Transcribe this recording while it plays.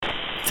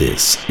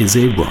This is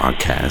a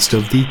broadcast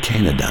of the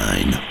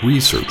Cannadine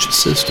Research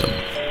System.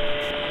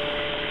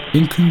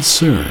 In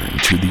concern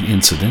to the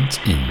incident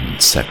in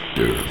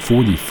Sector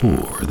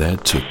 44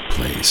 that took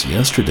place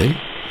yesterday,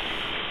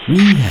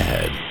 we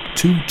had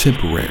to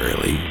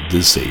temporarily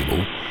disable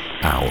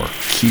our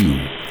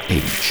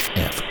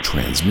QHF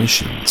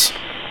transmissions.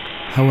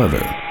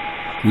 However,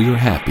 we are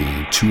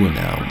happy to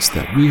announce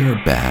that we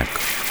are back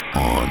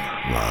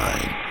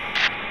online.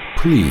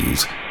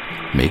 Please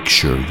make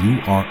sure you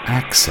are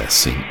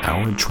accessing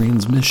our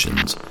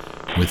transmissions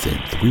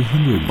within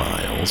 300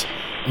 miles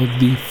of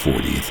the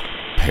 40th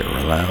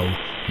parallel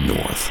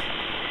north.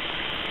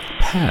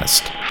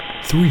 Past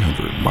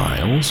 300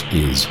 miles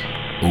is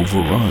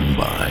overrun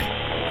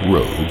by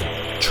rogue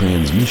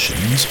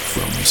transmissions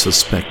from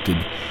suspected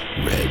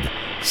Red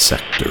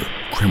Sector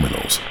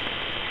criminals.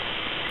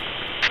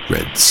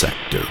 Red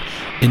Sector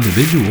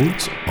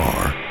individuals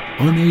are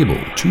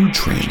unable to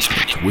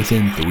transmit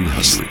within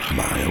 300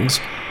 miles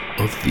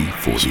of the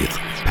 40th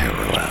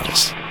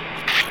parallels.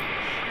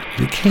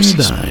 The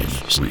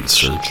Cannadine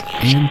Research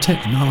and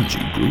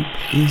Technology Group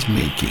is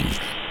making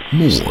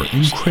more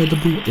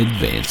incredible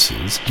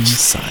advances in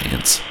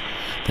science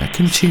that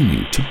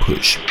continue to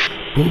push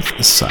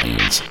both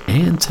science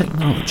and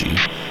technology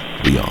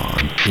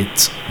beyond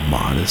its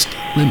modest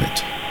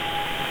limit.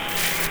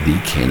 The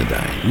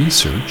Cannadine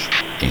Research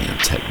and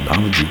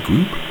Technology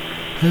Group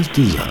has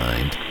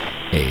designed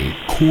a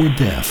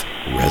Cordeff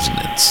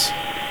Resonance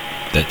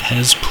that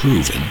has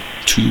proven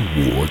to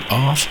ward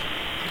off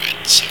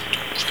Red Sector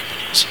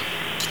criminals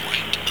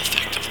quite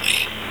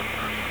effectively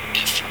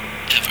if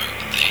ever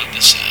they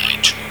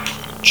decide to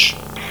approach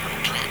our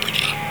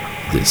property.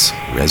 This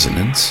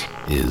resonance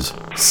is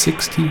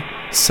 60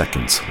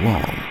 seconds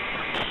long,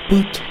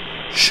 but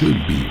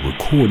should be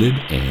recorded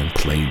and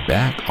played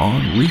back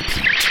on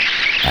repeat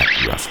at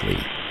roughly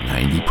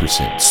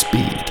 90%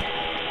 speed.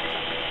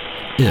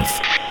 If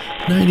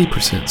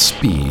 90%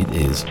 speed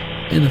is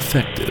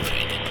ineffective,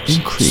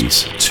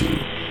 increase to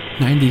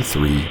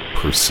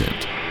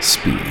 93%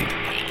 speed.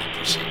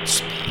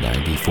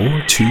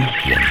 94 to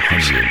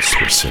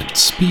 100%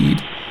 speed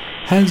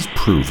has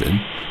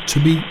proven to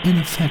be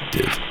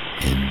ineffective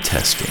in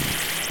testing.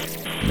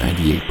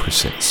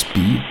 98%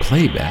 speed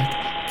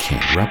playback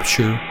can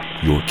rupture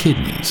your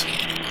kidneys.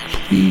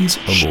 Please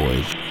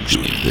avoid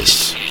doing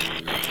this.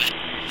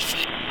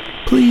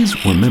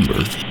 Please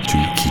remember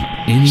to keep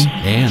any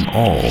and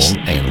all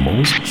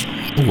animals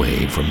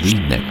away from the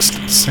next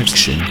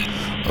section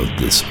of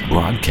this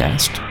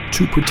broadcast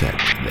to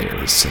protect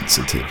their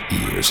sensitive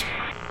ears.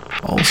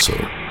 Also,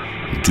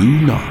 do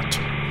not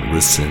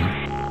listen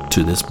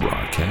to this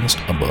broadcast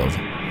above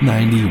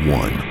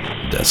 91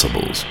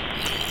 decibels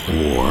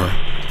or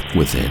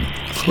within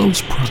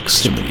close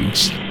proximity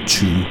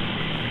to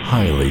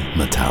highly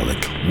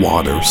metallic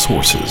water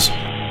sources.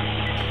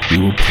 We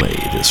will play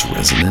this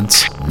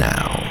resonance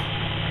now.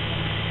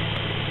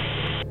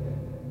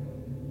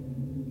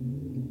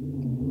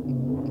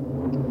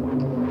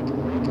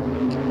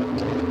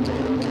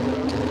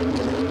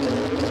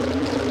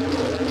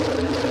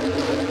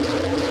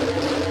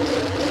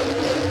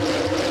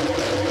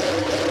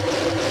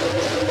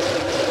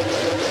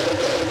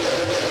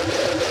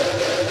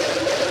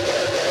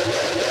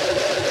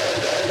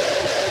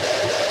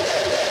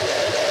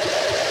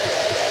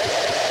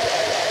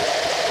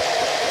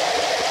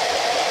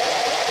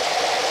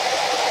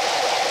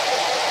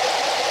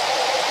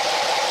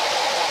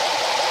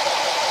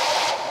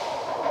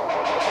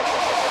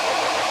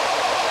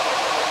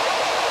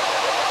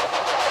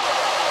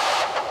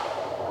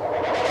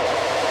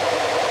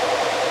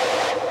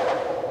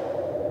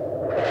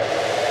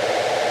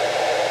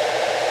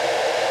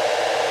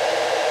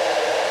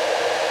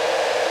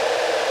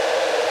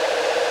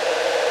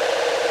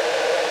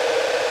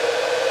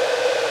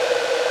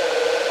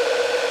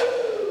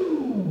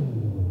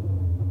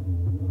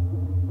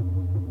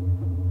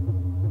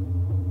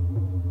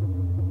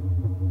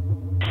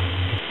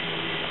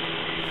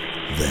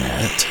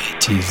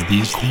 That is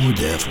the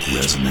Cordeff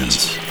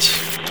Resonance.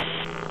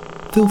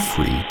 Feel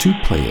free to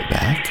play it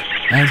back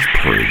as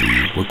per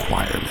the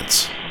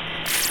requirements.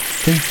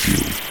 Thank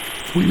you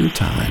for your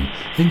time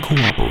and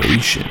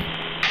cooperation.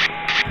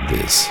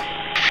 This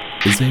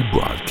is a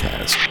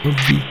broadcast of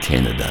the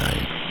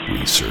Cannadine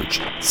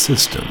Research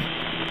System.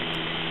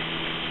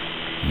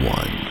 1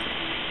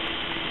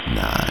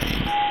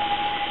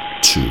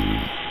 9 2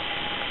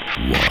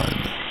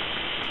 1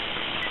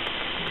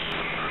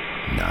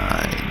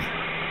 9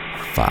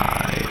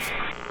 5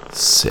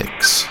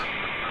 6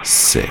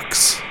 6